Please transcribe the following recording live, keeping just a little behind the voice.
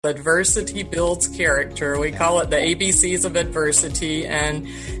Adversity builds character. We call it the ABCs of adversity. And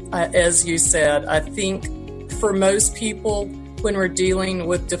as you said, I think for most people, when we're dealing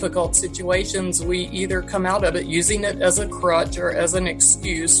with difficult situations, we either come out of it using it as a crutch or as an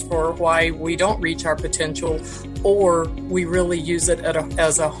excuse for why we don't reach our potential, or we really use it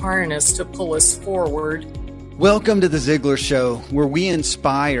as a harness to pull us forward. Welcome to The Ziglar Show, where we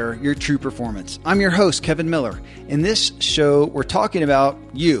inspire your true performance. I'm your host, Kevin Miller. In this show, we're talking about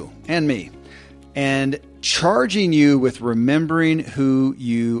you and me and charging you with remembering who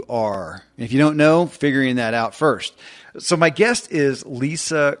you are. And if you don't know, figuring that out first. So my guest is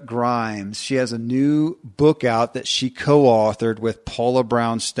Lisa Grimes. She has a new book out that she co-authored with Paula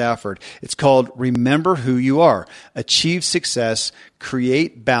Brown Stafford. It's called Remember Who You Are: Achieve Success,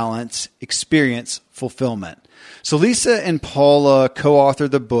 Create Balance, Experience Fulfillment. So Lisa and Paula co-authored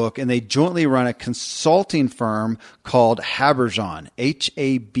the book, and they jointly run a consulting firm called Habergeon,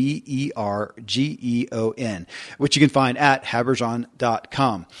 Habergeon, which you can find at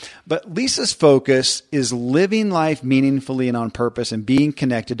habergeon.com. But Lisa's focus is living life meaningfully and on purpose and being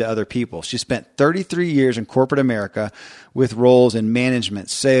connected to other people. She spent 33 years in corporate America with roles in management,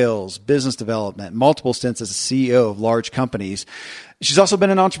 sales, business development, multiple stints as a CEO of large companies. She's also been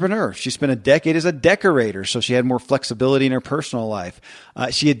an entrepreneur. She spent a decade as a decorator, so she had more flexibility in her personal life.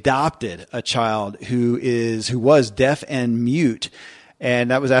 She adopted a child who was deaf and mute, and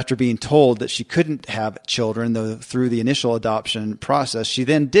that was after being told that she couldn't have children, though through the initial adoption process, she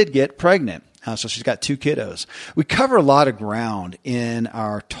then did get pregnant. So she's got 2 kiddos. We cover a lot of ground in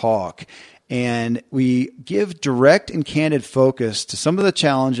our talk, and we give direct and candid focus to some of the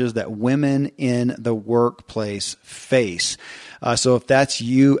challenges that women in the workplace face. So if that's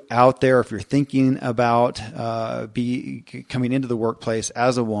you out there, if you're thinking about coming into the workplace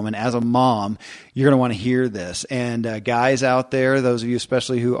as a woman, as a mom, you're going to want to hear this. And guys out there, those of you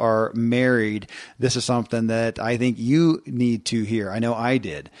especially who are married, this is something that I think you need to hear. I know I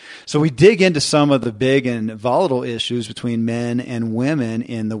did. So we dig into some of the big and volatile issues between men and women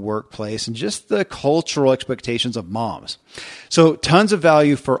in the workplace and just the cultural expectations of moms. So tons of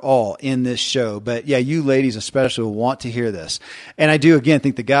value for all in this show. But yeah, you ladies especially will want to hear this. And I do, again,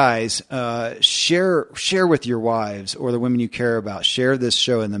 think the guys, share with your wives or the women you care about. Share this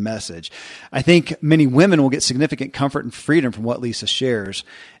show and the message. I think many women will get significant comfort and freedom from what Lisa shares.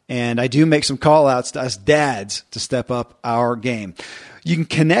 And I do make some call outs to us dads to step up our game. You can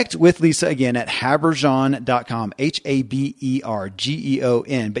connect with Lisa again at habergeon.com,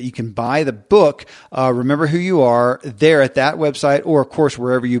 Habergeon. But you can buy the book, Remember Who You Are, there at that website, or of course,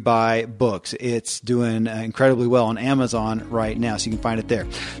 wherever you buy books. It's doing incredibly well on Amazon right now, so you can find it there.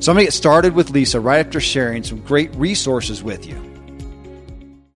 So I'm going to get started with Lisa right after sharing some great resources with you.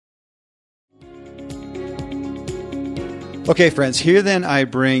 Okay, friends, here then I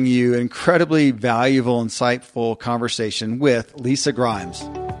bring you an incredibly valuable, insightful conversation with Lisa Grimes.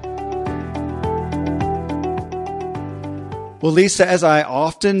 Well, Lisa, as I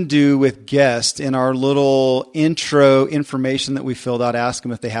often do with guests in our little intro information that we filled out, ask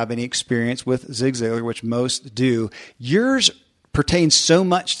them if they have any experience with Zig Ziglar, which most do. Yours pertains so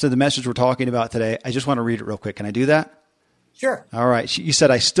much to the message we're talking about today. I just want to read it real quick. Can I do that? Sure. All right. You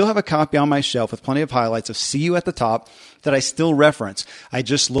said, I still have a copy on my shelf with plenty of highlights of See You at the Top that I still reference. I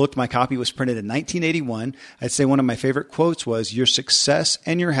just looked. My copy was printed in 1981. I'd say one of my favorite quotes was, your success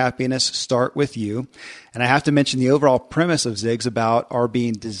and your happiness start with you. And I have to mention the overall premise of Zig's about our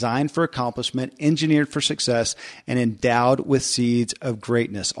being designed for accomplishment, engineered for success, and endowed with seeds of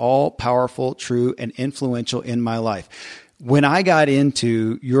greatness, all powerful, true, and influential in my life. When I got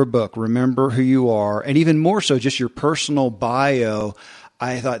into your book, Remember Who You Are, and even more so just your personal bio,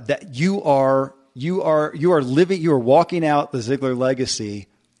 I thought that you are walking out the Ziglar legacy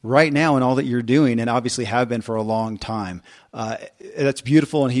right now in all that you're doing, and obviously have been for a long time. That's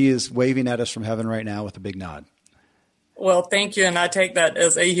beautiful, and he is waving at us from heaven right now with a big nod. Well, thank you, and I take that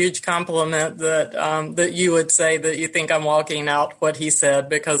as a huge compliment that you would say that you think I'm walking out what he said,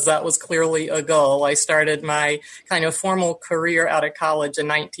 because that was clearly a goal. I started my kind of formal career out of college in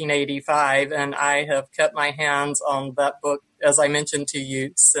 1985, and I have kept my hands on that book, as I mentioned to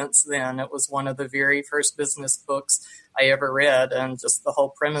you, since then. It was one of the very first business books I ever read, and just the whole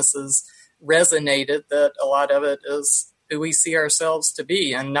premises resonated, that a lot of it is who we see ourselves to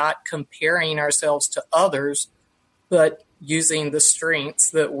be and not comparing ourselves to others, but using the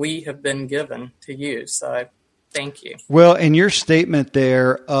strengths that we have been given to use. So thank you. Well, and your statement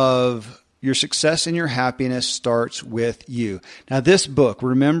there of your success and your happiness starts with you. Now, this book,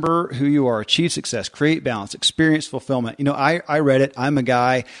 Remember Who You Are, Achieve Success, Create Balance, Experience Fulfillment. You know, I read it. I'm a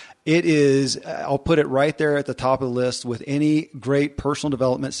guy. It is, I'll put it right there at the top of the list with any great personal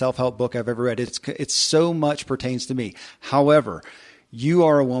development, self-help book I've ever read. It's so much pertains to me. However, you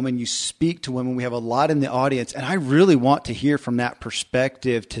are a woman, you speak to women. We have a lot in the audience, and I really want to hear from that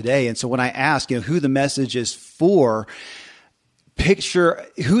perspective today. And so when I ask, who the message is for, picture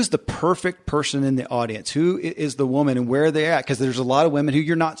who's the perfect person in the audience, who is the woman and where they're at. Because there's a lot of women who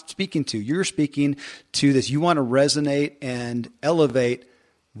you're not speaking to. You're speaking to this. You want to resonate and elevate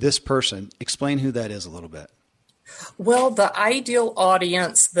this person. Explain who that is a little bit. Well, the ideal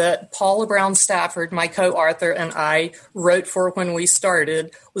audience that Paula Brown Stafford, my co-author, and I wrote for when we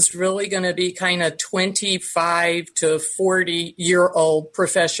started was really going to be kind of 25 to 40-year-old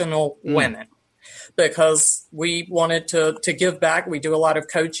professional women, because we wanted to give back. We do a lot of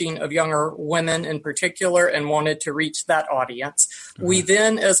coaching of younger women in particular and wanted to reach that audience. We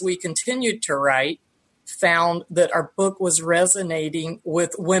then, as we continued to write, found that our book was resonating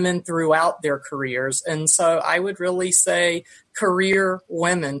with women throughout their careers. And so I would really say career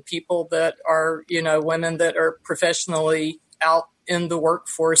women, people that are, women that are professionally out in the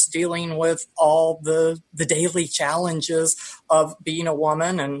workforce dealing with all the daily challenges of being a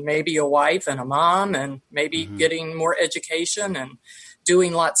woman and maybe a wife and a mom and maybe getting more education and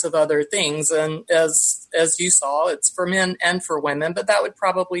doing lots of other things. And as you saw, it's for men and for women, but that would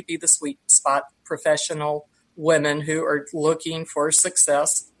probably be the sweet spot: professional women who are looking for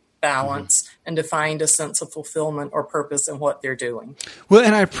success, balance, and to find a sense of fulfillment or purpose in what they're doing. Well,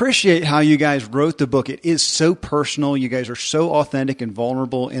 and I appreciate how you guys wrote the book. It is so personal. You guys are so authentic and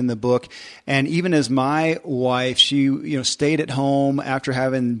vulnerable in the book. And even as my wife, she, stayed at home after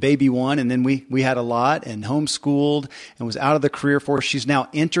having baby one, and then we had a lot and homeschooled and was out of the career force. She's now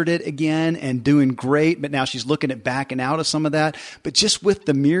entered it again and doing great, but now she's looking at backing out of some of that. But just with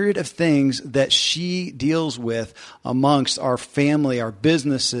the myriad of things that she deals with amongst our family, our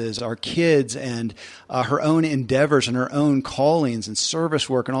businesses, our kids, and her own endeavors and her own callings and service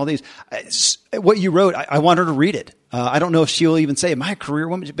work and all these. What you wrote, I want her to read it. I don't know if she'll even say, am I a career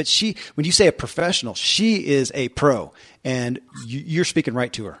woman? But when you say a professional, she is a pro, and you're speaking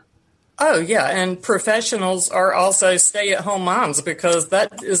right to her. Oh, yeah. And professionals are also stay-at-home moms, because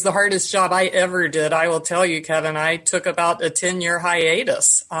that is the hardest job I ever did. I will tell you, Kevin, I took about a 10-year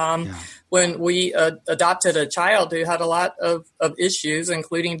hiatus when we adopted a child who had a lot of issues,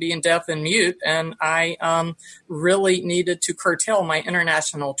 including being deaf and mute. And I really needed to curtail my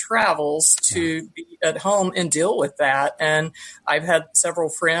international travels to be at home and deal with that. And I've had several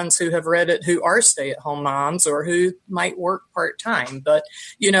friends who have read it who are stay-at-home moms or who might work part-time. But,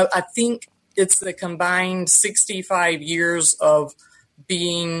 I think it's the combined 65 years of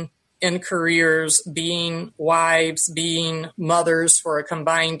being in careers, being wives, being mothers for a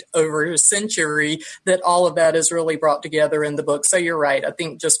combined over a century, that all of that is really brought together in the book. So you're right. I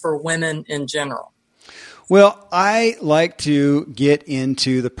think just for women in general. Well, I like to get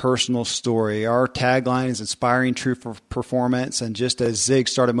into the personal story. Our tagline is inspiring true performance. And just as Zig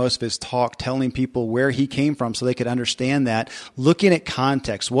started most of his talk telling people where he came from so they could understand that, looking at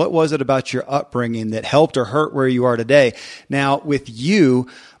context, what was it about your upbringing that helped or hurt where you are today? Now, with you,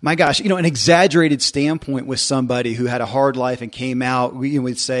 my gosh, an exaggerated standpoint with somebody who had a hard life and came out, we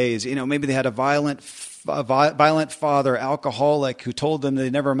would say is, maybe they had a violent father, alcoholic, who told them they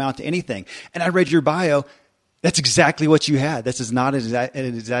never amount to anything. And I read your bio. That's exactly what you had. This is not an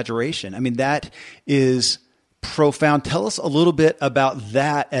exaggeration. I mean, that is profound. Tell us a little bit about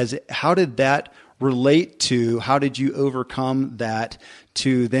that. How did that relate to, how did you overcome that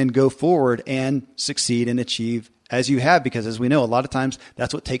to then go forward and succeed and achieve as you have? Because as we know, a lot of times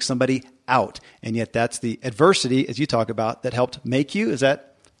that's what takes somebody out. And yet that's the adversity, as you talk about, that helped make you. Is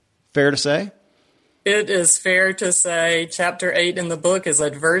that fair to say? It is fair to say chapter 8 in the book is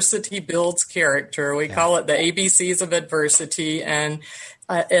adversity builds character. We call it the ABCs of adversity. And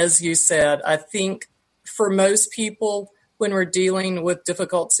as you said, I think for most people, when we're dealing with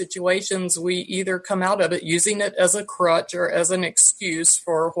difficult situations, we either come out of it using it as a crutch or as an excuse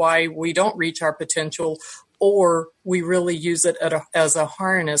for why we don't reach our potential, or we really use it as a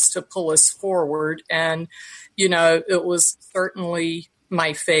harness to pull us forward. And, it was certainly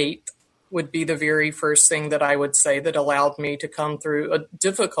my faith would be the very first thing that I would say that allowed me to come through a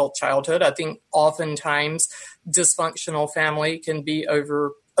difficult childhood. I think oftentimes dysfunctional family can be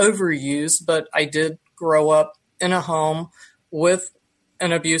overused, but I did grow up in a home with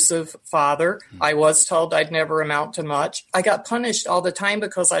an abusive father. I was told I'd never amount to much. I got punished all the time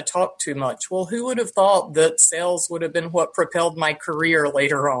because I talked too much. Well, who would have thought that sales would have been what propelled my career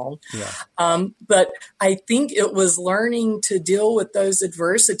later on? Yeah. But I think it was learning to deal with those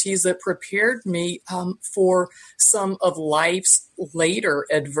adversities that prepared me for some of life's later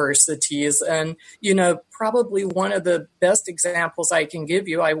adversities. And, probably one of the best examples I can give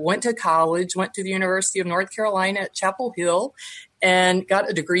you, I went to college, went to the University of North Carolina at Chapel Hill, and got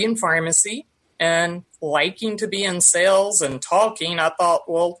a degree in pharmacy. And liking to be in sales and talking, I thought,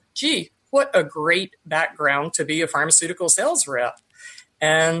 well, gee, what a great background to be a pharmaceutical sales rep.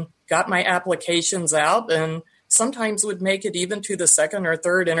 And got my applications out and sometimes would make it even to the second or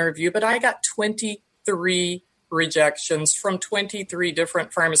third interview. But I got 23 rejections from 23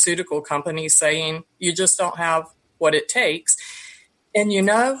 different pharmaceutical companies saying, you just don't have what it takes. And,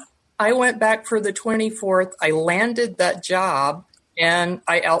 I went back for the 24th. I landed that job and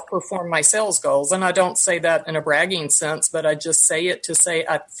I outperformed my sales goals. And I don't say that in a bragging sense, but I just say it to say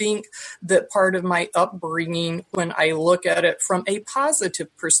I think that part of my upbringing, when I look at it from a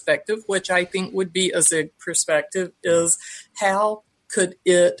positive perspective, which I think would be a Zig perspective, is how could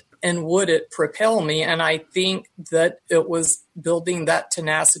it and would it propel me? And I think that it was building that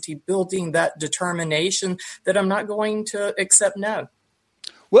tenacity, building that determination that I'm not going to accept no.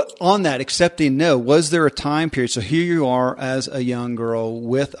 Well, on that, accepting no, was there a time period? So here you are as a young girl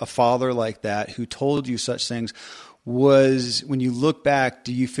with a father like that who told you such things. When you look back,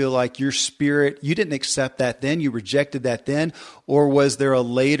 do you feel like your spirit, you didn't accept that then, you rejected that then, or was there a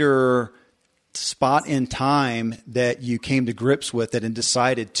later spot in time that you came to grips with it and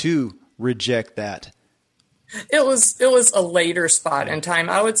decided to reject that? It was a later spot in time.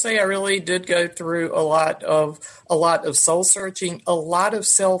 I would say I really did go through a lot of soul searching, a lot of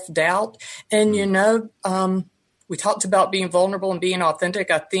self-doubt. And, we talked about being vulnerable and being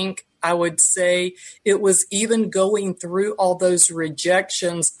authentic. I think I would say it was even going through all those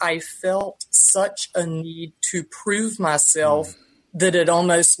rejections, I felt such a need to prove myself that it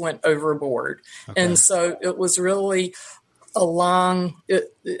almost went overboard. Okay. And so it was really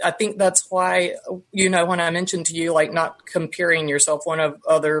I think that's why, when I mentioned to you, like not comparing yourself, one of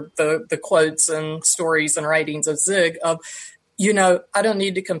the quotes and stories and writings of Zig of, I don't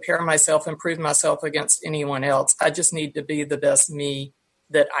need to compare myself and prove myself against anyone else. I just need to be the best me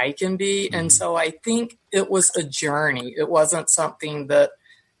that I can be. Mm-hmm. And so I think it was a journey. It wasn't something that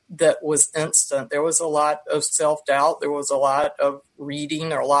was instant. There was a lot of self-doubt. There was a lot of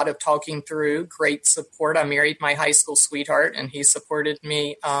reading or a lot of talking through, great support. I married my high school sweetheart and he supported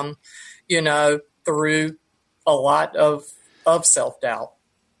me, through a lot of self-doubt.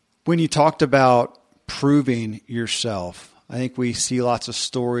 When you talked about proving yourself, I think we see lots of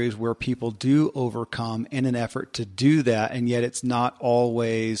stories where people do overcome in an effort to do that, and yet it's not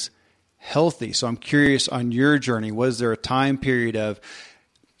always healthy. So I'm curious, on your journey, was there a time period of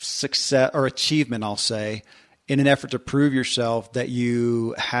success or achievement, I'll say, in an effort to prove yourself that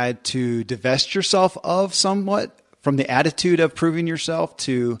you had to divest yourself of somewhat from the attitude of proving yourself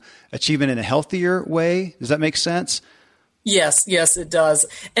to achieve it in a healthier way? Does that make sense? Yes, it does.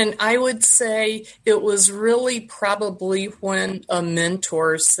 And I would say it was really probably when a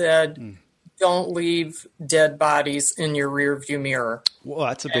mentor said, don't leave dead bodies in your rearview mirror. Well,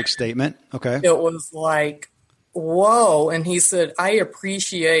 that's a big statement. Okay. It was like, whoa. And he said, I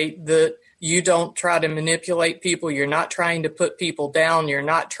appreciate that you don't try to manipulate people. You're not trying to put people down. You're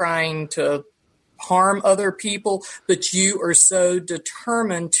not trying to harm other people, but you are so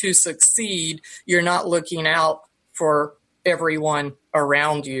determined to succeed. You're not looking out for everyone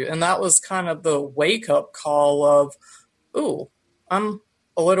around you. And that was kind of the wake-up call of, ooh, I'm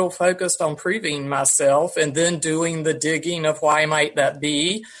a little focused on proving myself and then doing the digging of why might that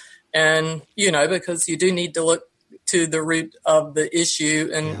be. And, because you do need to look to the root of the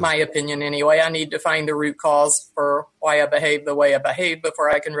issue, in my opinion anyway. I need to find the root cause for why I behave the way I behave before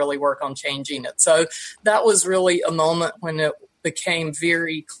I can really work on changing it. So that was really a moment when it became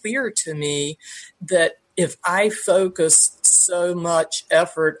very clear to me that if I focused so much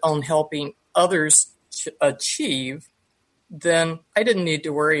effort on helping others achieve, then I didn't need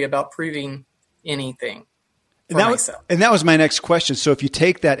to worry about proving anything. And that was my next question. So if you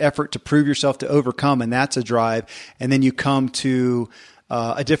take that effort to prove yourself, to overcome, and that's a drive, and then you come to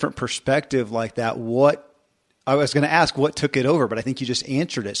a different perspective like that, I was going to ask what took it over, but I think you just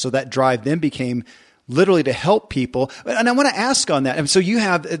answered it. So that drive then became literally to help people. And I want to ask on that. And so you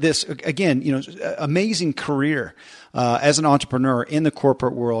have this, again, amazing career as an entrepreneur in the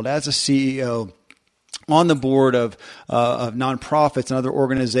corporate world, as a CEO, on the board of nonprofits and other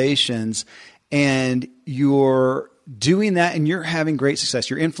organizations. And you're doing that, and you're having great success.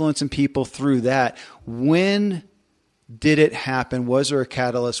 You're influencing people through that. When did it happen? Was there a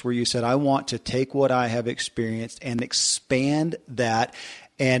catalyst where you said, I want to take what I have experienced and expand that?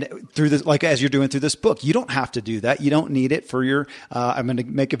 And through this, like as you're doing through this book, you don't have to do that. You don't need it for your, I'm going to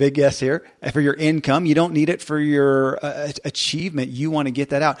make a big guess here, for your income. You don't need it for your achievement. You want to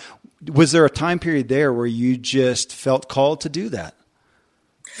get that out. Was there a time period there where you just felt called to do that?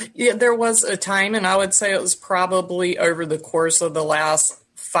 Yeah, there was a time, and I would say it was probably over the course of the last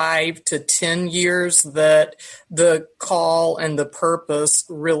 5 to 10 years that the call and the purpose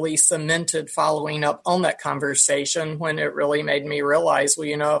really cemented following up on that conversation, when it really made me realize, well,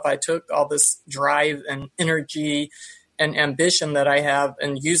 if I took all this drive and energy and ambition that I have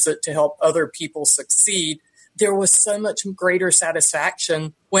and use it to help other people succeed, there was so much greater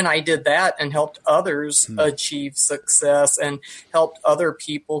satisfaction when I did that and helped others achieve success and helped other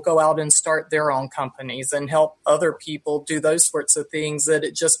people go out and start their own companies and help other people do those sorts of things, that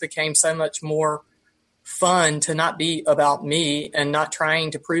it just became so much more fun to not be about me and not trying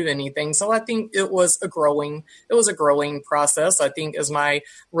to prove anything. So I think it was a growing process. I think as my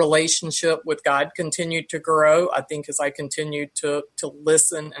relationship with God continued to grow, I think as I continued to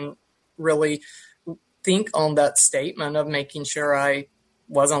listen and really think on that statement of making sure I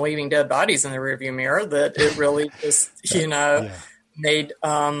wasn't leaving dead bodies in the rearview mirror, that it really just, made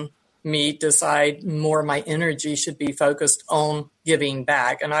me decide more of my energy should be focused on giving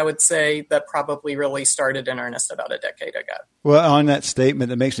back. And I would say that probably really started in earnest about a decade ago. Well, on that statement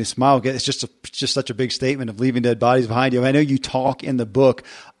that makes me smile, it's just such a big statement of leaving dead bodies behind you. I know you talk in the book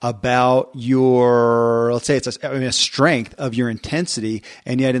about your, let's say it's a strength of your intensity.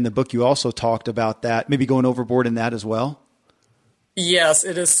 And yet in the book, you also talked about that, maybe going overboard in that as well. Yes,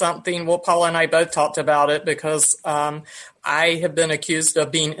 it is something. Well, Paula and I both talked about it because I have been accused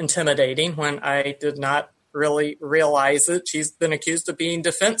of being intimidating when I did not really realize it. She's been accused of being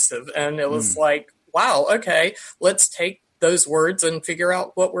defensive. And it was like, wow, okay, let's take those words and figure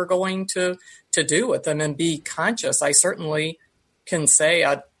out what we're going to do with them and be conscious. I certainly can say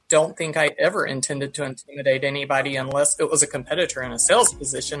I don't think I ever intended to intimidate anybody unless it was a competitor in a sales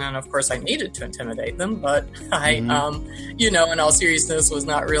position. And of course I needed to intimidate them, but I, in all seriousness, was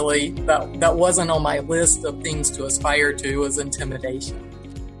not really, that wasn't on my list of things to aspire to, was intimidation.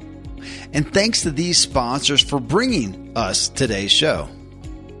 And thanks to these sponsors for bringing us today's show.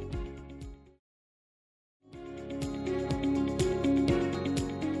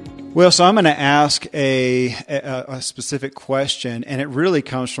 Well, so I'm going to ask a specific question, and it really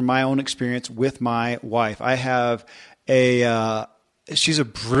comes from my own experience with my wife. I have she's a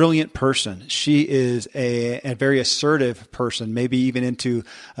brilliant person. She is a very assertive person, maybe even into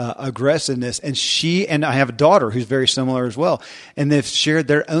aggressiveness. And I have a daughter who's very similar as well. And they've shared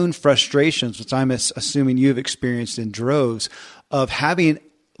their own frustrations, which I'm assuming you've experienced in droves, of having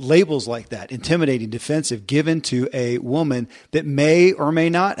labels like that, intimidating, defensive, given to a woman that may or may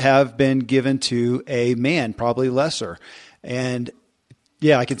not have been given to a man, probably lesser. And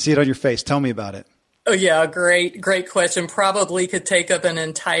yeah, I can see it on your face. Tell me about it. Oh yeah, great question. Probably could take up an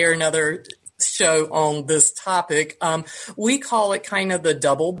entire another show on this topic. We call it kind of the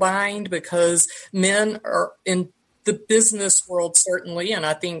double bind, because men are in the business world, certainly, and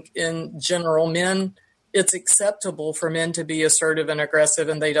I think in general, men, it's acceptable for men to be assertive and aggressive,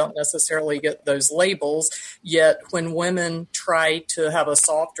 and they don't necessarily get those labels. Yet when women try to have a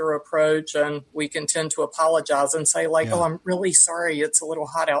softer approach, and we can tend to apologize and say oh, I'm really sorry, it's a little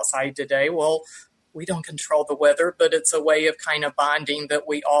hot outside today. Well, we don't control the weather, but it's a way of kind of bonding that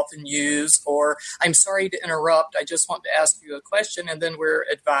we often use. Or, I'm sorry to interrupt, I just want to ask you a question. And then we're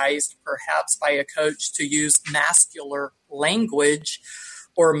advised perhaps by a coach to use masculine language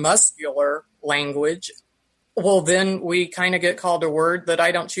or muscular language. Well, then we kind of get called a word that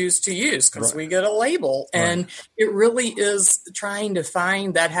I don't choose to use because we get a label. Right. And it really is trying to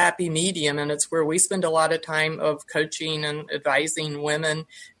find that happy medium. And it's where we spend a lot of time of coaching and advising women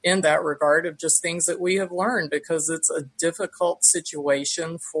in that regard, of just things that we have learned, because it's a difficult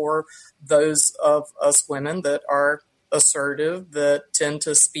situation for those of us women that are assertive, that tend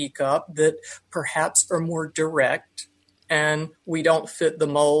to speak up, that perhaps are more direct, and we don't fit the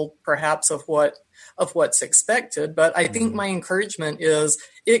mold perhaps of what's expected. But I think my encouragement is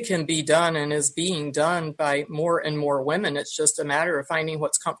it can be done and is being done by more and more women. It's just a matter of finding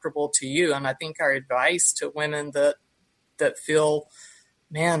what's comfortable to you. And I think our advice to women that feel,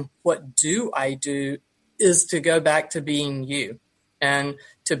 man, what do I do, is to go back to being you and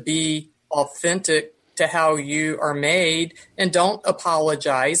to be authentic to how you are made, and don't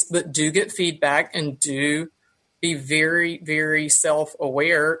apologize, but do get feedback and do be very, very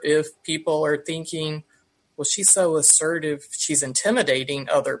self-aware if people are thinking, well, she's so assertive, she's intimidating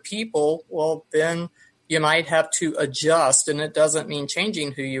other people. Well, then you might have to adjust, and it doesn't mean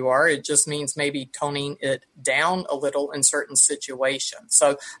changing who you are. It just means maybe toning it down a little in certain situations.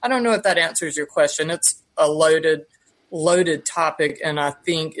 So I don't know if that answers your question. It's a loaded topic, and I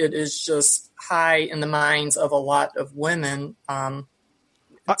think it is just high in the minds of a lot of women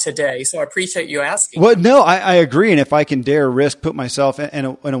today. So I appreciate you asking. Well, no, I agree. And if I can dare risk put myself in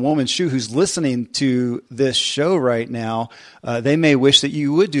a woman's shoe who's listening to this show right now, they may wish that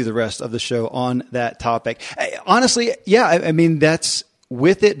you would do the rest of the show on that topic. Honestly, yeah, I mean, that's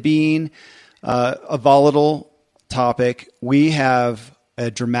with it being a volatile topic. We have a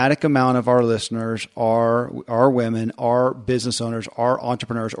dramatic amount of our listeners are women, are business owners, are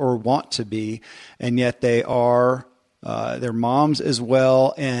entrepreneurs, or want to be, and yet they are they're moms as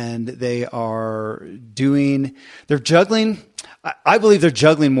well, and they're juggling. I believe they're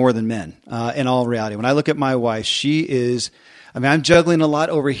juggling more than men in all reality. When I look at my wife, I'm juggling a lot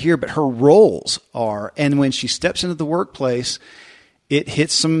over here, but her roles are, and when she steps into the workplace, it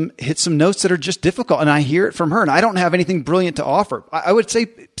hits some notes that are just difficult. And I hear it from her, and I don't have anything brilliant to offer. I would say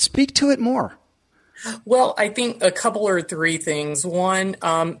speak to it more. Well, I think a couple or three things. One,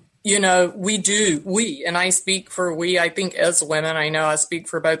 we, and I speak for we, I think as women, I know I speak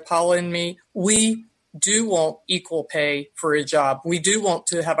for both Paula and me, we do want equal pay for a job. We do want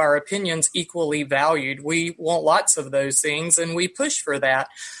to have our opinions equally valued. We want lots of those things, and we push for that.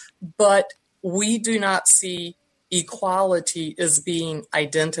 But we do not see equality as being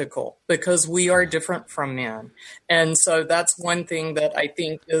identical, because we are different from men. And so that's one thing that I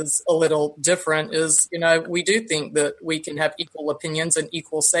think is a little different is, we do think that we can have equal opinions and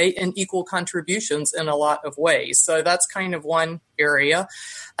equal say and equal contributions in a lot of ways. So that's kind of one area.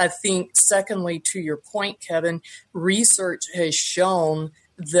 I think secondly, to your point, Kevin, research has shown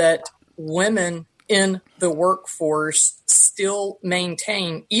that women in the workforce still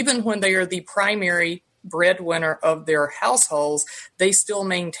maintain, even when they are the primary breadwinner of their households, they still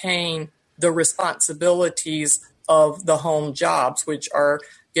maintain the responsibilities of the home jobs, which are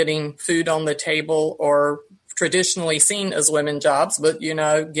getting food on the table, or traditionally seen as women jobs, but,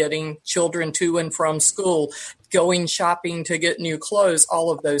 getting children to and from school, going shopping to get new clothes, all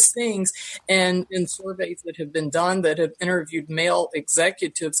of those things. And in surveys that have been done that have interviewed male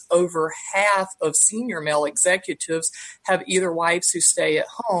executives, over half of senior male executives have either wives who stay at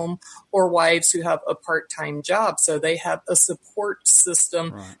home or wives who have a part-time job. So they have a support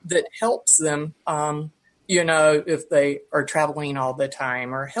system that helps them, if they are traveling all the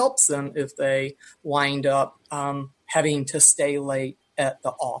time, or helps them if they wind up having to stay late at the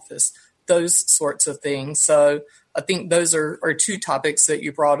office, those sorts of things. So I think those are two topics that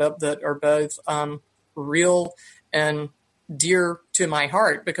you brought up that are both real and dear to my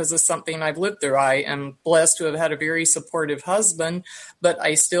heart, because it's something I've lived through. I am blessed to have had a very supportive husband, but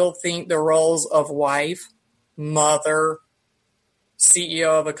I still think the roles of wife, mother,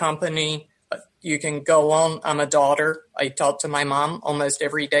 CEO of a company, you can go on. I'm a daughter. I talk to my mom almost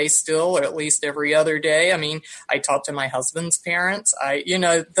every day still, or at least every other day. I mean, I talk to my husband's parents.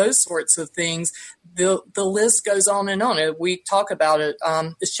 Those sorts of things. The list goes on and on. We talk about it.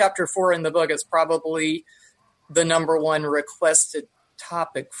 It's chapter 4 in the book. It's probably the number one requested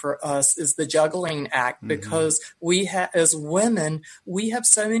topic for us is the juggling act, because we as women, we have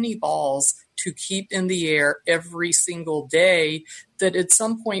so many balls to keep in the air every single day that at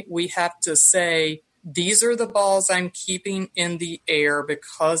some point we have to say, these are the balls I'm keeping in the air,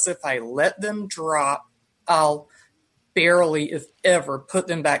 because if I let them drop, I'll barely, if ever, put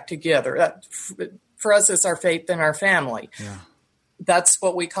them back together. For us, it's our faith and our family. Yeah. That's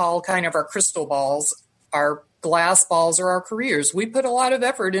what we call kind of our crystal balls. Our glass balls are our careers. We put a lot of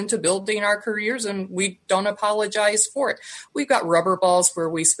effort into building our careers, and we don't apologize for it. We've got rubber balls where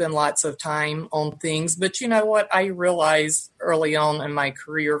we spend lots of time on things. But you know what? I realized early on in my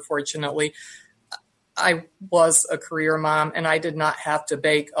career, fortunately, I was a career mom, and I did not have to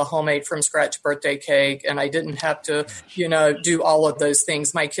bake a homemade from scratch birthday cake, and I didn't have to, do all of those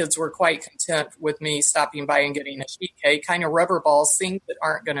things. My kids were quite content with me stopping by and getting a sheet cake, kind of rubber balls, things that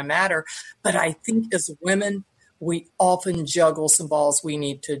aren't going to matter. But I think as women, we often juggle some balls we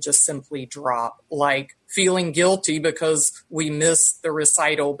need to just simply drop, like feeling guilty because we missed the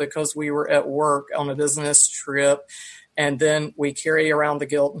recital because we were at work on a business trip. And then we carry around the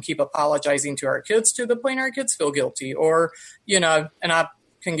guilt and keep apologizing to our kids to the point our kids feel guilty. Or, and I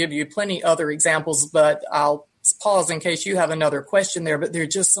can give you plenty other examples, but I'll pause in case you have another question there. But there are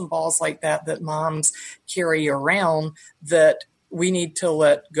just some balls like that moms carry around that we need to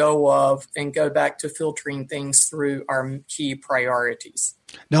let go of and go back to filtering things through our key priorities.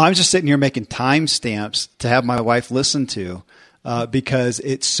 No, I'm just sitting here making timestamps to have my wife listen to. Because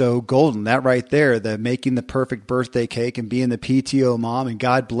it's so golden. That right there, the making the perfect birthday cake and being the PTO mom, and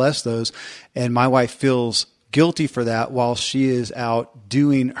God bless those. And my wife feels guilty for that while she is out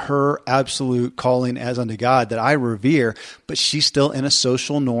doing her absolute calling as unto God that I revere, but she's still in a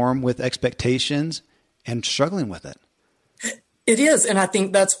social norm with expectations and struggling with it. It is. And I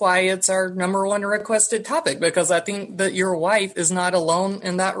think that's why it's our number one requested topic, because I think that your wife is not alone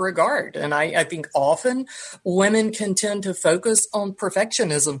in that regard. And I think often women can tend to focus on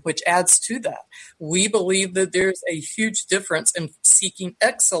perfectionism, which adds to that. We believe that there's a huge difference in seeking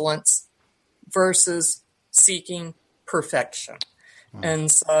excellence versus seeking perfection. Wow.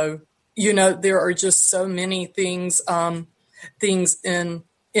 And so, there are just so many things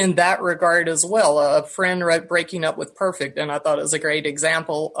in that regard as well. A friend wrote Breaking Up with Perfect, and I thought it was a great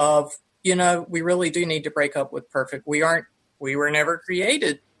example of, we really do need to break up with perfect. We were never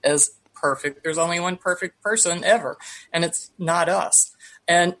created as perfect. There's only one perfect person ever, and it's not us.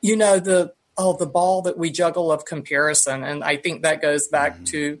 And, the ball that we juggle of comparison. And I think that goes back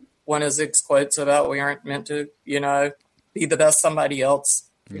to one of Zig's quotes about we aren't meant to, be the best somebody else.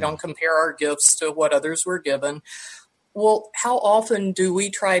 We don't compare our gifts to what others were given. Well, how often do we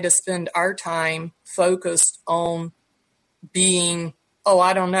try to spend our time focused on being,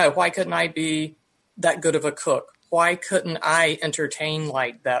 I don't know, why couldn't I be that good of a cook? Why couldn't I entertain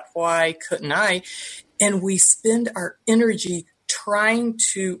like that? Why couldn't I? And we spend our energy trying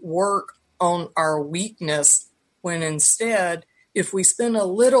to work on our weakness, when instead, if we spend a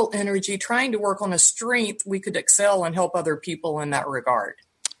little energy trying to work on a strength, we could excel and help other people in that regard.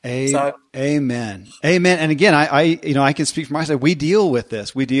 Amen. And again, I can speak for myself. We deal with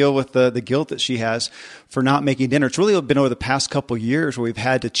this. We deal with the guilt that she has for not making dinner. It's really been over the past couple of years where we've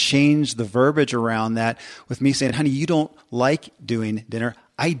had to change the verbiage around that, with me saying, honey, you don't like doing dinner.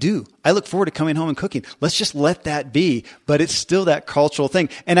 I do. I look forward to coming home and cooking. Let's just let that be. But it's still that cultural thing.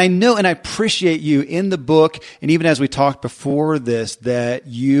 And I know, and I appreciate you in the book, and even as we talked before this, that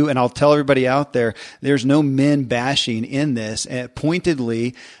you, and I'll tell everybody out there, there's no men bashing in this,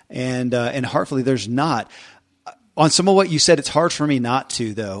 pointedly and heartfully, there's not. On some of what you said, it's hard for me not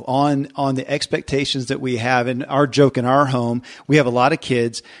to, though, on the expectations that we have. And our joke in our home, we have a lot of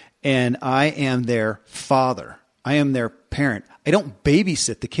kids, and I am their father. I am their parent. I don't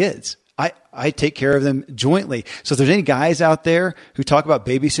babysit the kids. I take care of them jointly. So if there's any guys out there who talk about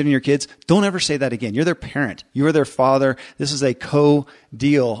babysitting your kids, don't ever say that again. You're their parent. You are their father. This is a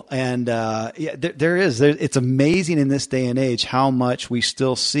co-deal. And it's amazing in this day and age how much we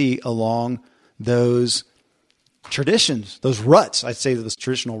still see along those traditions, those ruts. I'd say those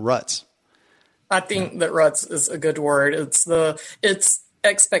traditional ruts. I think that ruts is a good word. It's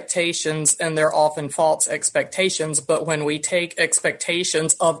expectations, and they're often false expectations. But when we take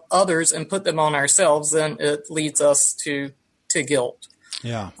expectations of others and put them on ourselves, then it leads us to guilt.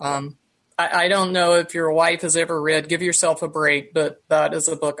 Yeah. I don't know if your wife has ever read Give Yourself a Break, but that is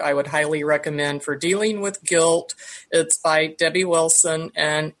a book I would highly recommend for dealing with guilt. It's by Debbie Wilson,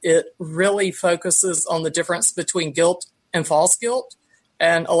 and it really focuses on the difference between guilt and false guilt.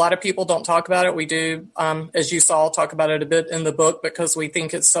 And a lot of people don't talk about it. We do, as you saw, talk about it a bit in the book, because we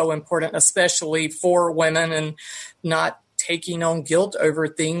think it's so important, especially for women, and not taking on guilt over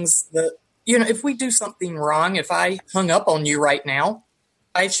things that, if we do something wrong, if I hung up on you right now,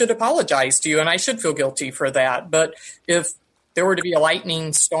 I should apologize to you, and I should feel guilty for that. But if there were to be a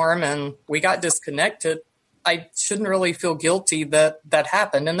lightning storm and we got disconnected, I shouldn't really feel guilty that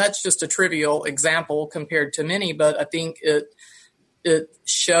happened. And that's just a trivial example compared to many, but I think it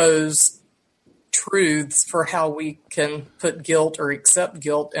shows truths for how we can put guilt or accept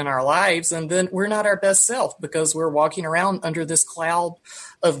guilt in our lives. And then we're not our best self because we're walking around under this cloud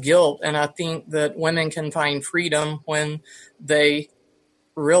of guilt. And I think that women can find freedom when they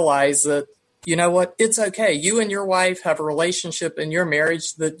realize that, you know what, it's okay. You and your wife have a relationship in your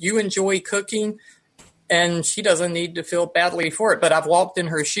marriage that you enjoy cooking, and she doesn't need to feel badly for it. But I've walked in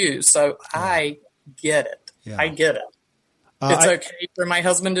her shoes, so I get it. Yeah. I get it. It's okay for my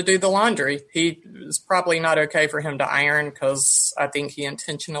husband to do the laundry. It's probably not okay for him to iron, because I think he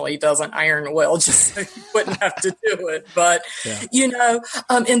intentionally doesn't iron well just so he wouldn't have to do it. But,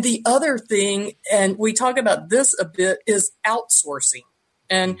 and the other thing, and we talk about this a bit, is outsourcing.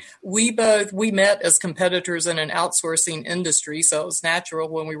 And we met as competitors in an outsourcing industry, so it was natural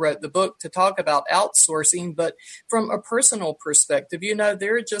when we wrote the book to talk about outsourcing. But from a personal perspective,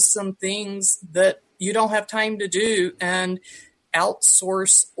 there are just some things that you don't have time to do, and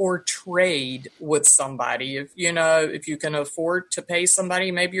outsource or trade with somebody. If you can afford to pay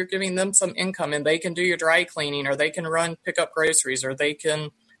somebody, maybe you're giving them some income and they can do your dry cleaning, or they can pick up groceries, or they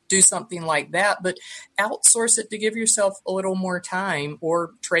can do something like that. But outsource it to give yourself a little more time,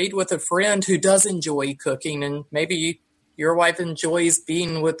 or trade with a friend who does enjoy cooking, and maybe your wife enjoys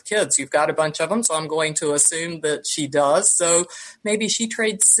being with kids. You've got a bunch of them, so I'm going to assume that she does. So maybe she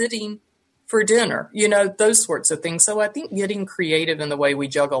trades sitting for dinner, those sorts of things. So I think getting creative in the way we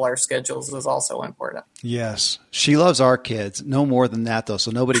juggle our schedules is also important. Yes. She loves our kids. No more than that, though.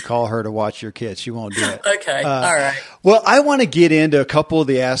 So nobody call her to watch your kids. She won't do it. Okay. All right. Well, I want to get into a couple of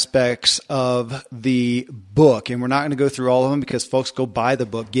the aspects of the book, and we're not going to go through all of them because folks go buy the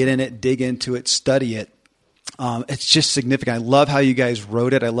book, get in it, dig into it, study it. It's just significant. I love how you guys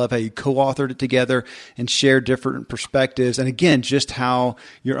wrote it. I love how you co-authored it together and shared different perspectives. And again, just how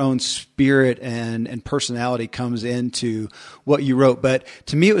your own spirit and personality comes into what you wrote. But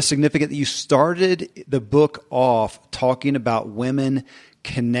to me, it was significant that you started the book off talking about women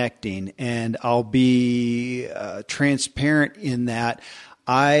connecting. And I'll be transparent in that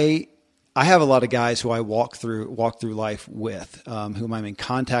I have a lot of guys who I walk through life with, whom I'm in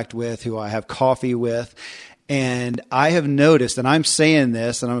contact with, who I have coffee with. And I have noticed, and I'm saying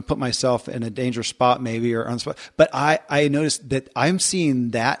this, and I'm going to put myself in a dangerous spot maybe, or on the spot, but I noticed that I'm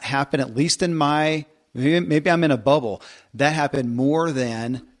seeing that happen, at least in maybe I'm in a bubble, that happened more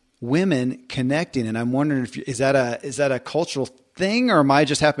than women connecting. And I'm wondering, is that a cultural thing, or am I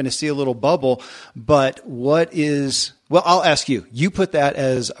just happen to see a little bubble? But I'll ask you. You put that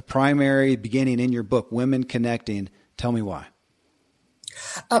as a primary beginning in your book, women connecting. Tell me why.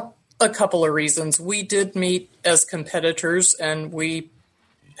 A couple of reasons. We did meet as competitors, and we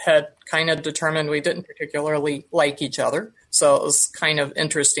had kind of determined we didn't particularly like each other. So it was kind of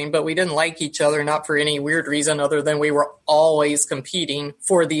interesting, but we didn't like each other, not for any weird reason other than we were always competing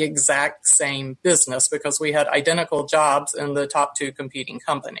for the exact same business because we had identical jobs in the top two competing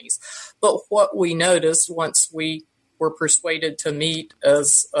companies. But what we noticed once we were persuaded to meet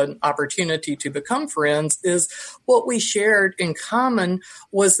as an opportunity to become friends is what we shared in common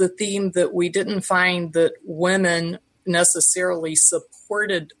was the theme that we didn't find that women necessarily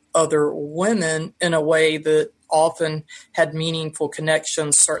supported other women in a way that often had meaningful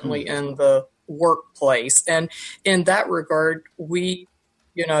connections, certainly in the workplace. And in that regard, we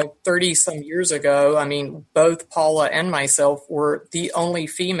 30 some years ago, both Paula and myself were the only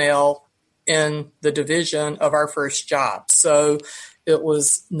female in the division of our first job. So it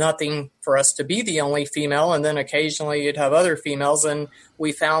was nothing for us to be the only female. And then occasionally you'd have other females. And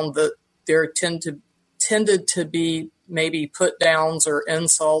we found that there tended to be maybe put downs or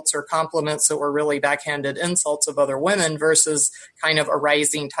insults or compliments that were really backhanded insults of other women versus kind of a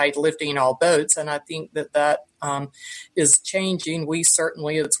rising tide lifting all boats. And I think that is changing.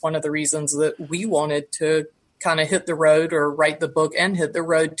 It's one of the reasons that we wanted to kind of hit the road or write the book and hit the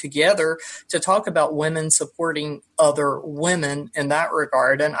road together to talk about women supporting other women in that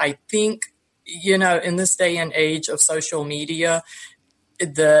regard. And I think, in this day and age of social media,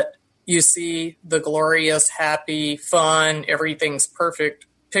 that you see the glorious, happy, fun, everything's perfect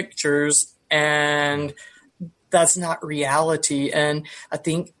pictures, and that's not reality. And I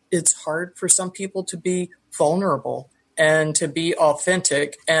think it's hard for some people to be vulnerable and to be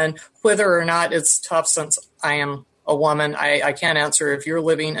authentic. And whether or not it's tough, since I am a woman, I can't answer if you're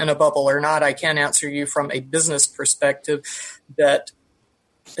living in a bubble or not. I can't answer you from a business perspective that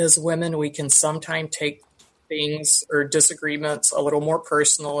as women, we can sometimes take things or disagreements a little more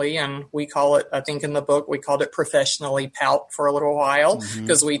personally. And we call it, I think in the book, we called it professionally pout for a little while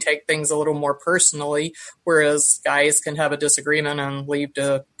because we take things a little more personally, whereas guys can have a disagreement and leave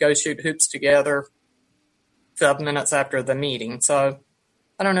to go shoot hoops together 5 minutes after the meeting. So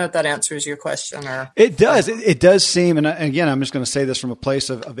I don't know if that answers your question. Or it does. It does seem, and again, I'm just going to say this from a place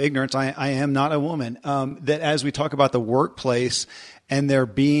of ignorance. I am not a woman. That as we talk about the workplace, and there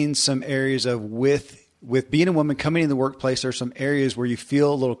being some areas of with being a woman coming in the workplace, there's some areas where you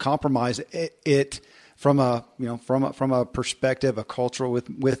feel a little compromised. It from a perspective, a cultural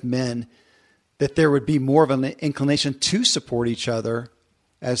with men, that there would be more of an inclination to support each other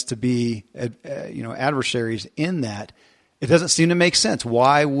as to be adversaries in that. It doesn't seem to make sense.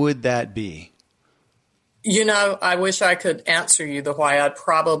 Why would that be? I wish I could answer you the why. I'd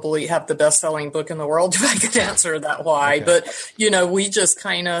probably have the best-selling book in the world if I could answer that why. Okay. But, we just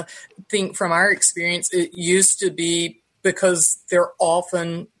kind of think from our experience, it used to be because there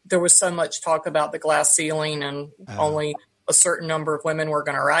was so much talk about the glass ceiling and only a certain number of women were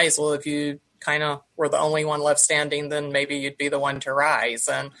going to rise. Well, if you kind of were the only one left standing, then maybe you'd be the one to rise.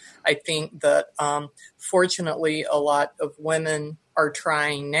 And I think that fortunately, a lot of women are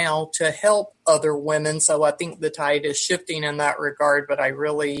trying now to help other women. So I think the tide is shifting in that regard, but I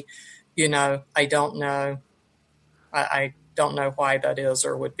really, I don't know. I don't know why that is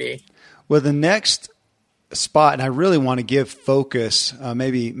or would be. Well, the next spot, and I really want to give focus,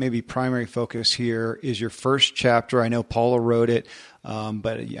 maybe primary focus here, is your first chapter. I know Paula wrote it,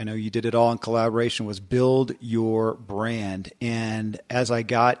 but I know you did it all in collaboration, was Build Your Brand. And as I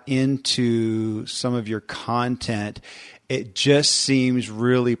got into some of your content, it just seems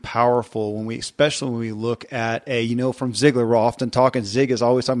really powerful especially when we look at from Ziglar, we're often talking, Zig is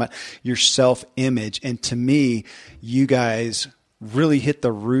always talking about your self-image. And to me, you guys really hit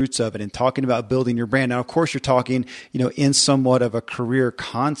the roots of it and talking about building your brand. Now, of course, you're talking, in somewhat of a career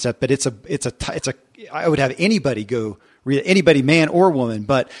concept, but I would have anybody go read it, anybody, man or woman,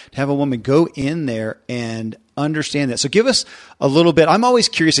 but to have a woman go in there and understand that. So give us a little bit. I'm always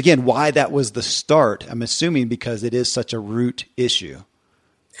curious, again, why that was the start. I'm assuming because it is such a root issue.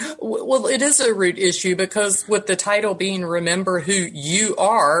 Well, it is a root issue because with the title being Remember Who You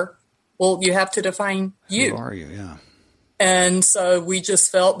Are, well, you have to define you. Who are you? Yeah. And so we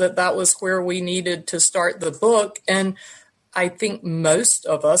just felt that was where we needed to start the book. And I think most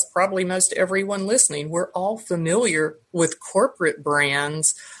of us, probably most everyone listening, we're all familiar with corporate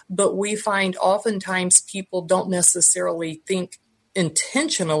brands, but we find oftentimes people don't necessarily think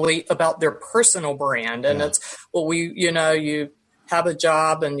intentionally about their personal brand. And it's, you have a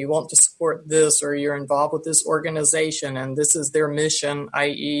job and you want to support this, or you're involved with this organization and this is their mission,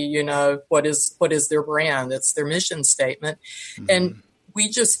 i.e., what is their brand? It's their mission statement. Mm-hmm. And we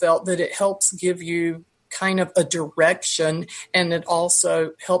just felt that it helps give you kind of a direction, and it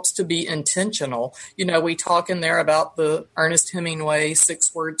also helps to be intentional. We talk in there about the Ernest Hemingway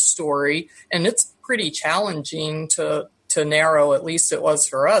 6-word story, and it's pretty challenging to narrow, at least it was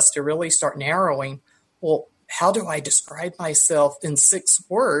for us, to really start narrowing, well, how do I describe myself in 6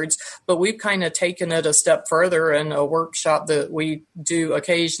 words? But we've kind of taken it a step further in a workshop that we do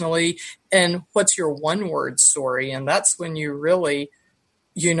occasionally. And what's your 1-word story? And that's when you really,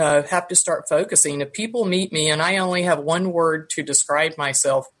 have to start focusing. If people meet me and I only have 1 word to describe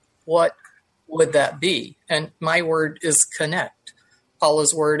myself, what would that be? And my word is connect.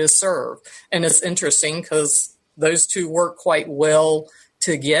 Paula's word is serve. And it's interesting because those 2 work quite well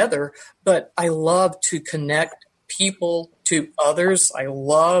together, but I love to connect people to others. I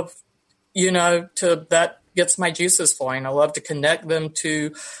love, that gets my juices flowing. I love to connect them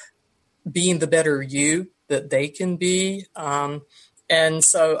to being the better you that they can be. And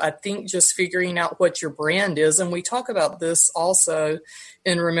so I think just figuring out what your brand is, and we talk about this also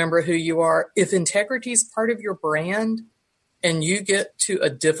in Remember Who You Are. If integrity is part of your brand, and you get to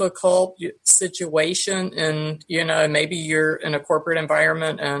a difficult situation and, maybe you're in a corporate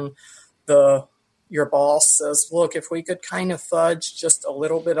environment and your boss says, look, if we could kind of fudge just a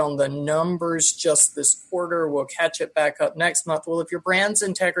little bit on the numbers just this quarter, we'll catch it back up next month. Well, if your brand's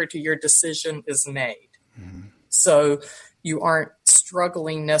integrity, your decision is made. Mm-hmm. So you aren't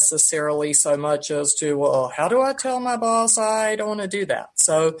struggling necessarily so much as to, well, how do I tell my boss I don't want to do that?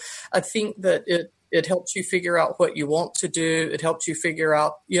 So I think that it helps you figure out what you want to do. It helps you figure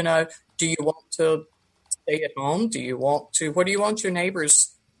out, do you want to stay at home? What do you want your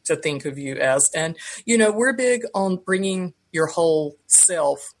neighbors to think of you as? And, we're big on bringing your whole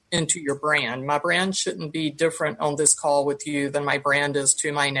self into your brand. My brand shouldn't be different on this call with you than my brand is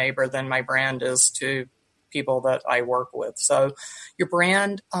to my neighbor, than my brand is to people that I work with. So your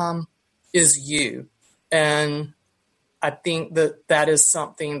brand is you. And I think that is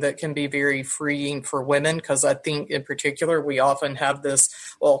something that can be very freeing for women, because I think in particular, we often have this,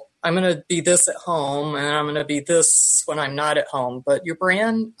 well, I'm going to be this at home and I'm going to be this when I'm not at home. But your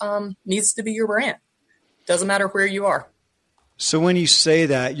brand needs to be your brand. Doesn't matter where you are. So when you say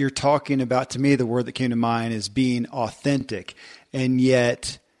that, you're talking about, to me, the word that came to mind is being authentic. And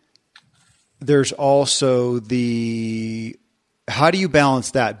yet there's also how do you balance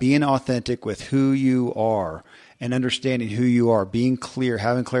that, being authentic with who you are? And understanding who you are, being clear,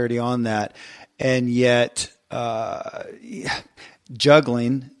 having clarity on that, and yet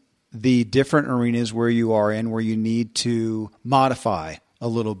juggling the different arenas where you are in, where you need to modify a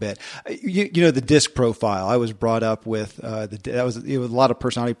little bit. The DISC profile. I was brought up with it was a lot of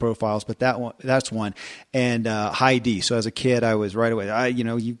personality profiles, but that's one, and high D. So as a kid, I was right away.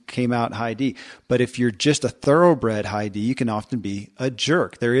 You came out high D. But if you're just a thoroughbred high D, you can often be a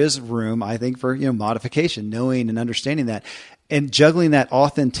jerk. There is room, I think, for modification, knowing and understanding that, and juggling that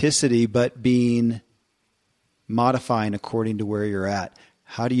authenticity, but modifying according to where you're at.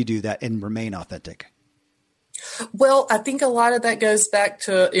 How do you do that and remain authentic? Well, I think a lot of that goes back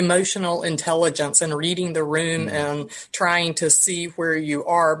to emotional intelligence and reading the room and trying to see where you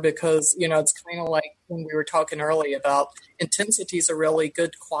are, because, it's kind of like when we were talking earlier about intensity is a really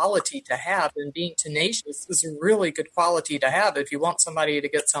good quality to have, and being tenacious is a really good quality to have if you want somebody to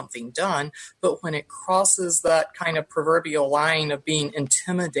get something done. But when it crosses that kind of proverbial line of being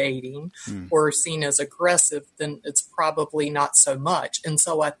intimidating or seen as aggressive, then it's probably not so much. And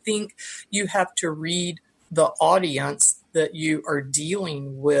so I think you have to read the audience that you are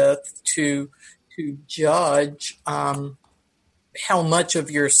dealing with to judge how much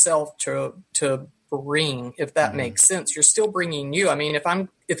of yourself to bring, if that makes sense. You're still bringing you. I mean,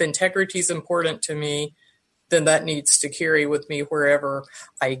 if integrity is important to me, then that needs to carry with me wherever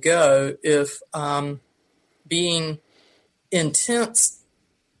I go. If being intense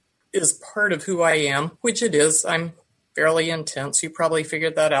is part of who I am, which it is, I'm fairly intense. You probably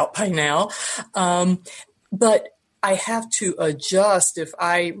figured that out by now. But I have to adjust if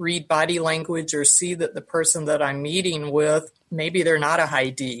I read body language or see that the person that I'm meeting with, maybe they're not a high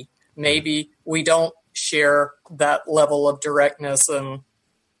D. Maybe we don't share that level of directness and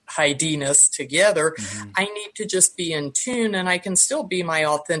high D-ness together. I need to just be in tune, and I can still be my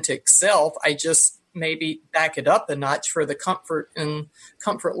authentic self. I just maybe back it up a notch for the comfort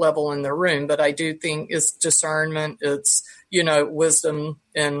level in the room. But I do think it's discernment. It's, wisdom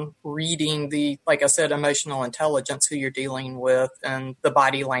in reading like I said, emotional intelligence, who you're dealing with, and the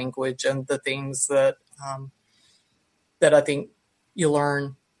body language and the things that I think you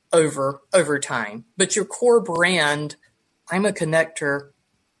learn over time. But your core brand, I'm a connector,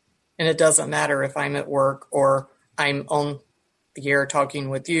 and it doesn't matter if I'm at work or I'm on the air talking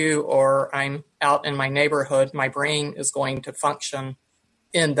with you or I'm out in my neighborhood. My brain is going to function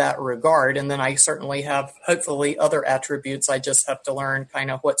in that regard. And then I certainly have, hopefully, other attributes. I just have to learn kind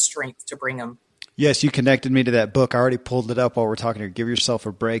of what strength to bring them. Yes, you connected me to that book. I already pulled it up while we're talking here. Give Yourself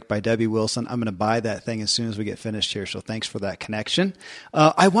a Break by Debbie Wilson. I'm going to buy that thing as soon as we get finished here. So thanks for that connection.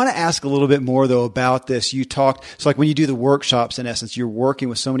 I want to ask a little bit more, though, about this. You talked, so like when you do the workshops, in essence, you're working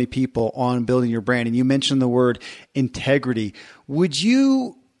with so many people on building your brand, and you mentioned the word integrity. Would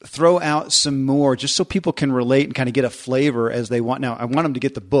you throw out some more just so people can relate and kind of get a flavor as they want? Now, I want them to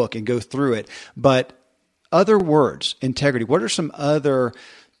get the book and go through it, but other words, integrity, what are some other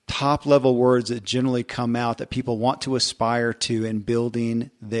top level words that generally come out that people want to aspire to in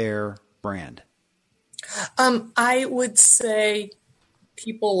building their brand? I would say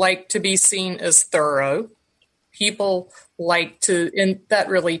people like to be seen as thorough. People like to, and that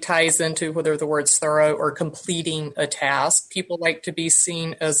really ties into whether the word's thorough or completing a task. People like to be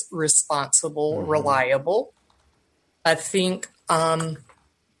seen as responsible, reliable. I think that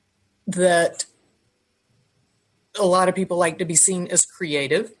a lot of people like to be seen as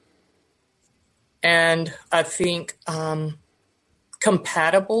creative. And I think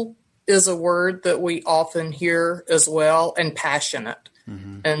compatible is a word that we often hear as well, and passionate.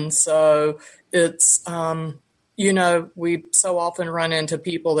 And so it's, we so often run into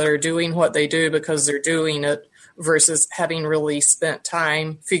people that are doing what they do because they're doing it versus having really spent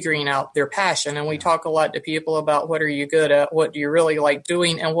time figuring out their passion. And we talk a lot to people about what are you good at, what do you really like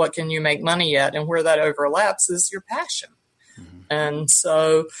doing, and what can you make money at? And where that overlaps is your passion. And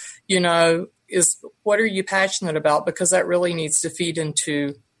so, is what are you passionate about? Because that really needs to feed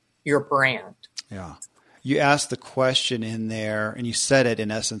into your brand. Yeah. You asked the question in there, and you said it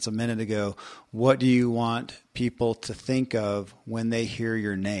in essence a minute ago. What do you want people to think of when they hear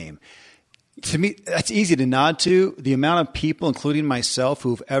your name? To me, that's easy to nod to. The amount of people, including myself,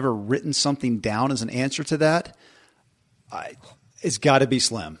 who've ever written something down as an answer to that, it's got to be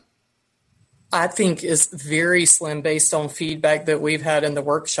slim. I think is very slim based on feedback that we've had in the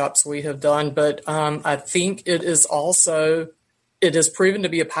workshops we have done. But I think it has proven to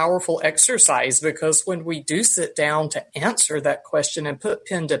be a powerful exercise, because when we do sit down to answer that question and put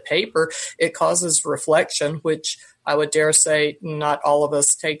pen to paper, it causes reflection, which I would dare say not all of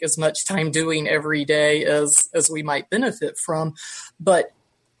us take as much time doing every day as we might benefit from. But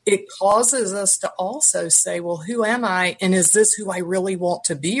it causes us to also say, well, who am I? And is this who I really want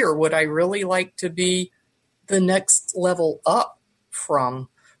to be? Or would I really like to be the next level up from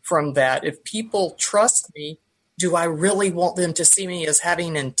that? If people trust me, do I really want them to see me as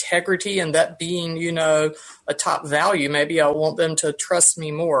having integrity and that being, a top value? Maybe I want them to trust me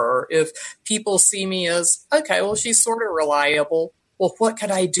more. Or if people see me as, okay, well, she's sort of reliable. Well, what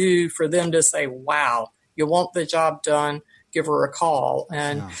could I do for them to say, wow, you want the job done? Give her a call.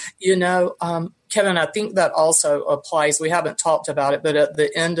 And, Kevin, I think that also applies. We haven't talked about it, but at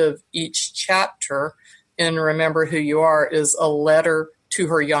the end of each chapter in Remember Who You Are is a letter to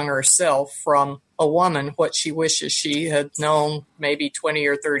her younger self from a woman what she wishes she had known maybe 20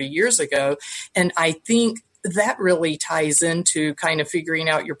 or 30 years ago. And I think that really ties into kind of figuring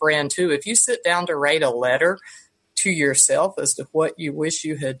out your brand too. If you sit down to write a letter to yourself as to what you wish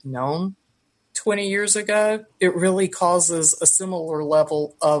you had known 20 years ago, it really causes a similar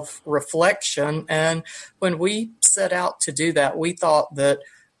level of reflection. And when we set out to do that, we thought that,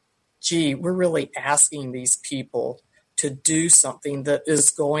 gee, we're really asking these people to do something that is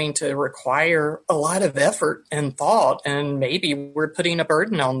going to require a lot of effort and thought, and maybe we're putting a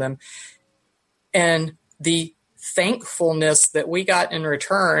burden on them. And the thankfulness that we got in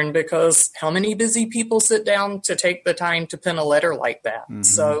return, because how many busy people sit down to take the time to pen a letter like that? Mm-hmm.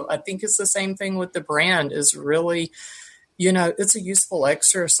 So I think it's the same thing with the brand, is really, it's a useful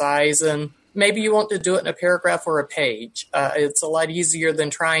exercise, and maybe you want to do it in a paragraph or a page. It's a lot easier than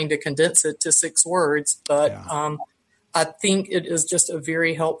trying to condense it to 6 words, but I think it is just a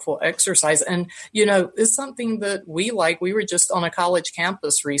very helpful exercise. And, it's something that we like. We were just on a college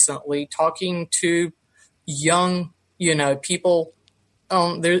campus recently talking to young, people.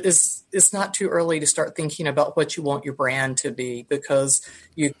 It's not too early to start thinking about what you want your brand to be, because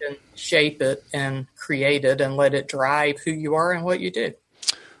you can shape it and create it and let it drive who you are and what you do.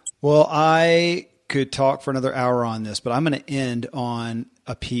 Well, I could talk for another hour on this, but I'm going to end on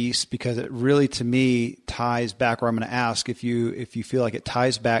a piece because it really, to me, ties back, or I'm going to ask if you feel like it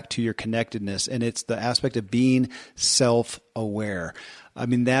ties back to your connectedness, and it's the aspect of being self-aware. I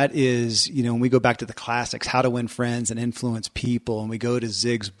mean, that is, when we go back to the classics, How to Win Friends and Influence People, and we go to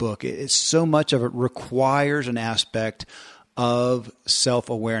Zig's book, it's so much of it requires an aspect of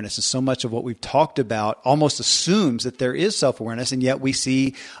self-awareness. And so much of what we've talked about almost assumes that there is self-awareness, and yet we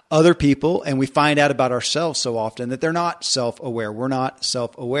see other people and we find out about ourselves so often that they're not self-aware. We're not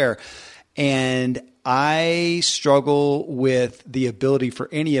self-aware. And I struggle with the ability for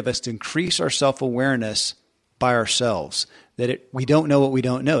any of us to increase our self-awareness by ourselves, that we don't know what we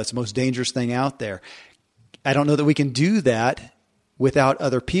don't know. It's the most dangerous thing out there. I don't know that we can do that without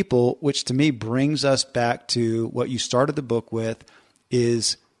other people, which to me brings us back to what you started the book with,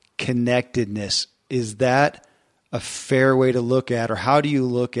 is connectedness. Is that a fair way to look at, or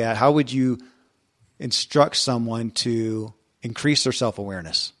how would you instruct someone to increase their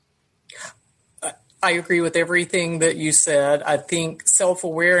self-awareness? I agree with everything that you said. I think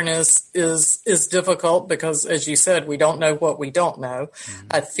self-awareness is difficult because, as you said, we don't know what we don't know. Mm-hmm.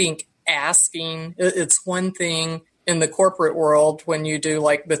 I think asking, it's one thing in the corporate world when you do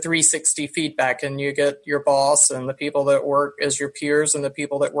like the 360 feedback and you get your boss and the people that work as your peers and the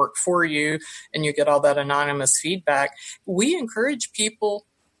people that work for you, and you get all that anonymous feedback. We encourage people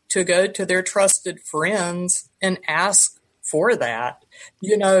to go to their trusted friends and ask for that,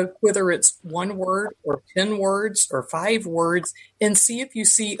 whether it's 1 word or 10 words or 5 words, and see if you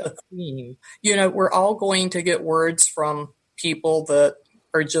see a theme. We're all going to get words from people that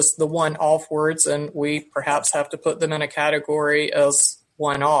are just the one-off words, and we perhaps have to put them in a category as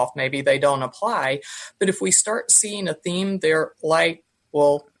one-off. Maybe they don't apply. But if we start seeing a theme, they're like,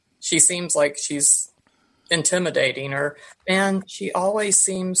 well, she seems like she's intimidating, or man, she always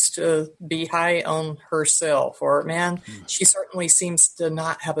seems to be high on herself, or man, she certainly seems to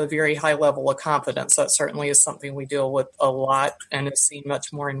not have a very high level of confidence. That certainly is something we deal with a lot, and it's seen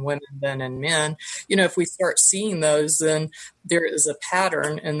much more in women than in men. If we start seeing those, then there is a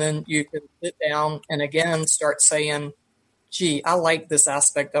pattern, and then you can sit down and again start saying, gee, I like this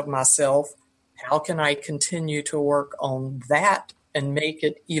aspect of myself. How can I continue to work on that and make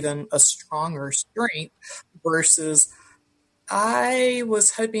it even a stronger strength, versus I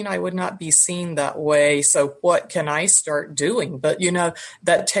was hoping I would not be seen that way, so what can I start doing? But,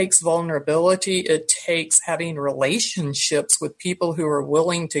 that takes vulnerability. It takes having relationships with people who are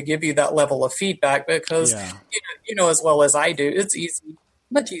willing to give you that level of feedback, because, as well as I do, it's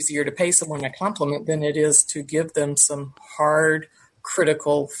much easier to pay someone a compliment than it is to give them some hard,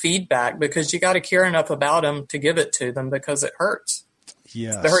 critical feedback, because you got to care enough about them to give it to them, because it hurts.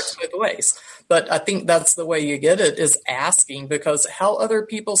 Yes. It hurts both ways. But I think that's the way you get it, is asking, because how other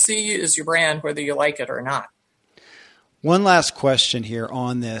people see you is your brand, whether you like it or not. One last question here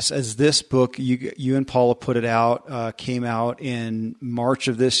on this. As this book, you and Paula put it out, came out in March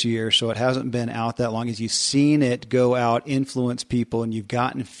of this year, so it hasn't been out that long. As you've seen it go out, influence people, and you've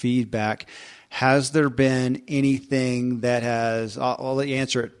gotten feedback, has there been anything that has, I'll let you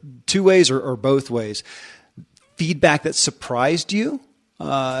answer it 2 ways or both ways, feedback that surprised you,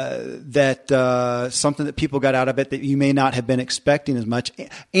 that something that people got out of it that you may not have been expecting as much,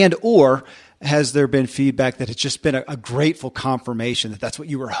 and or has there been feedback that it's just been a grateful confirmation that that's what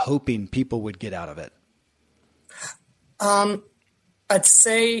you were hoping people would get out of it? I'd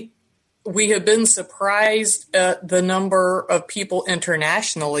say we have been surprised at the number of people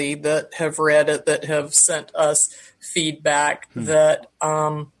internationally that have read it, that have sent us feedback, that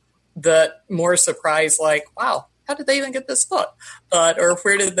more surprised, like, wow, how did they even get this book? Or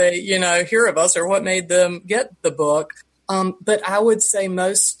where did they, hear of us, or what made them get the book? But I would say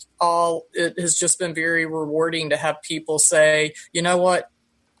it has just been very rewarding to have people say, you know what?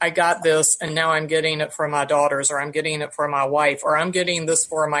 I got this, and now I'm getting it for my daughters, or I'm getting it for my wife, or I'm getting this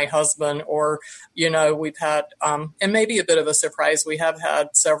for my husband, or, we've had, and maybe a bit of a surprise, we have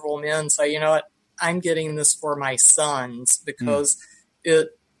had several men say, you know what, I'm getting this for my sons because it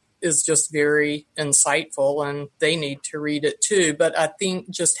is just very insightful and they need to read it too. But I think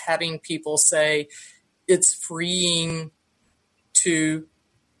just having people say it's freeing to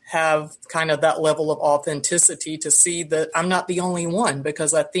have kind of that level of authenticity, to see that I'm not the only one,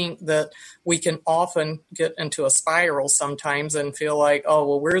 because I think that we can often get into a spiral sometimes and feel like, oh,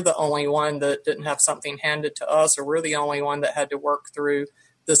 well, we're the only one that didn't have something handed to us, or we're the only one that had to work through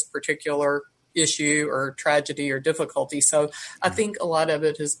this particular issue or tragedy or difficulty. So I think a lot of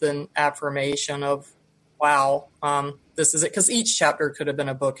it has been affirmation of, wow, this is it. Because each chapter could have been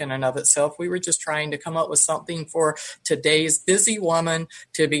a book in and of itself. We were just trying to come up with something for today's busy woman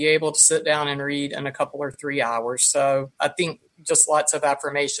to be able to sit down and read in a couple or 3 hours. So I think just lots of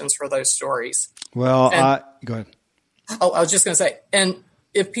affirmations for those stories. Well, go ahead. Oh, I was just going to say, and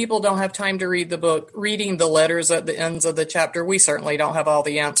if people don't have time to read the book, reading the letters at the ends of the chapter, we certainly don't have all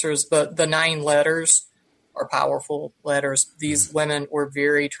the answers, but the 9 letters are powerful letters. These women were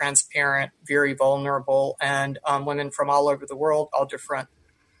very transparent, very vulnerable, and women from all over the world, all different,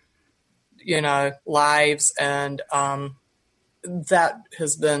 lives. And that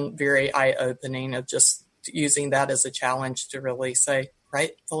has been very eye-opening, of just using that as a challenge to really say,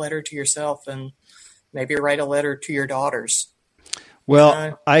 write a letter to yourself and maybe write a letter to your daughters.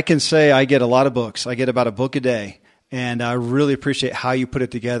 Well, I can say I get a lot of books. I get about a book a day. And I really appreciate how you put it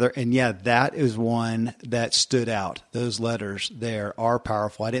together. And yeah, that is one that stood out. Those letters there are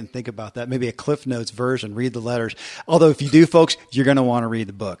powerful. I didn't think about that. Maybe a Cliff Notes version, read the letters. Although if you do, folks, you're going to want to read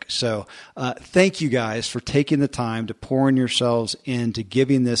the book. So thank you guys for taking the time to pouring yourselves into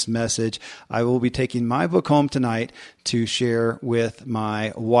giving this message. I will be taking my book home tonight to share with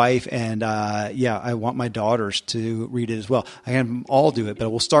my wife. And I want my daughters to read it as well. I have them all do it, but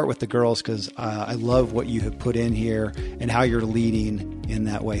we'll start with the girls because I love what you have put in here and how you're leading in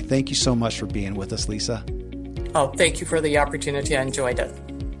that way. Thank you so much for being with us, Lisa. Oh, thank you for the opportunity. I enjoyed it.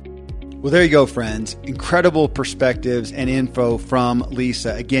 Well, there you go, friends. Incredible perspectives and info from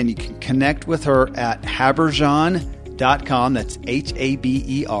Lisa. Again, you can connect with her at habergeon.com. That's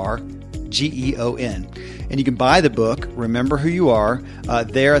HABERGEON. And you can buy the book, Remember Who You Are,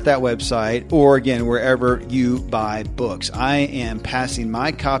 there at that website, or again, wherever you buy books. I am passing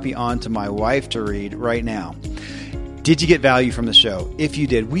my copy on to my wife to read right now. Did you get value from the show? If you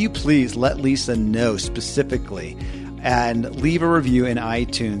did, will you please let Lisa know specifically and leave a review in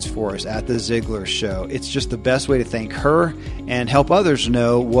iTunes for us at The Ziglar Show. It's just the best way to thank her and help others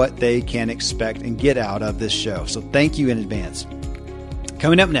know what they can expect and get out of this show. So thank you in advance.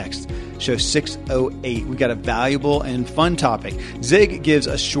 Coming up next, show 608, we got a valuable and fun topic. Zig gives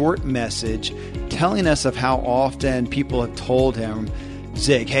a short message telling us of how often people have told him,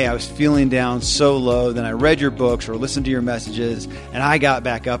 Zig, hey, I was feeling down so low, then I read your books or listened to your messages, and I got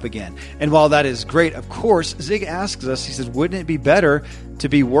back up again. And while that is great, of course, Zig asks us, he says, wouldn't it be better to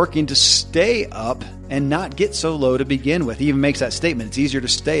be working to stay up and not get so low to begin with? He even makes that statement. It's easier to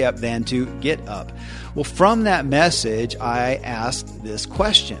stay up than to get up. Well, from that message, I asked this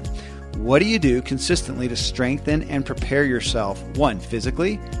question. What do you do consistently to strengthen and prepare yourself? 1,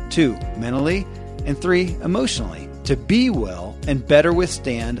 physically, 2, mentally, and 3, emotionally, to be well and better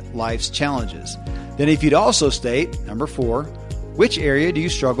withstand life's challenges. Then if you'd also state, number 4, which area do you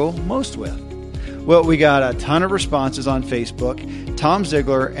struggle most with? Well, we got a ton of responses on Facebook. Tom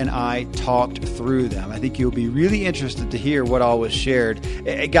Ziglar and I talked through them. I think you'll be really interested to hear what all was shared.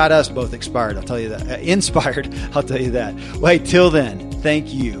 It got us both inspired, I'll tell you that. Well, hey, till then,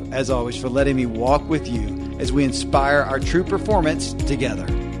 thank you, as always, for letting me walk with you as we inspire our true performance together.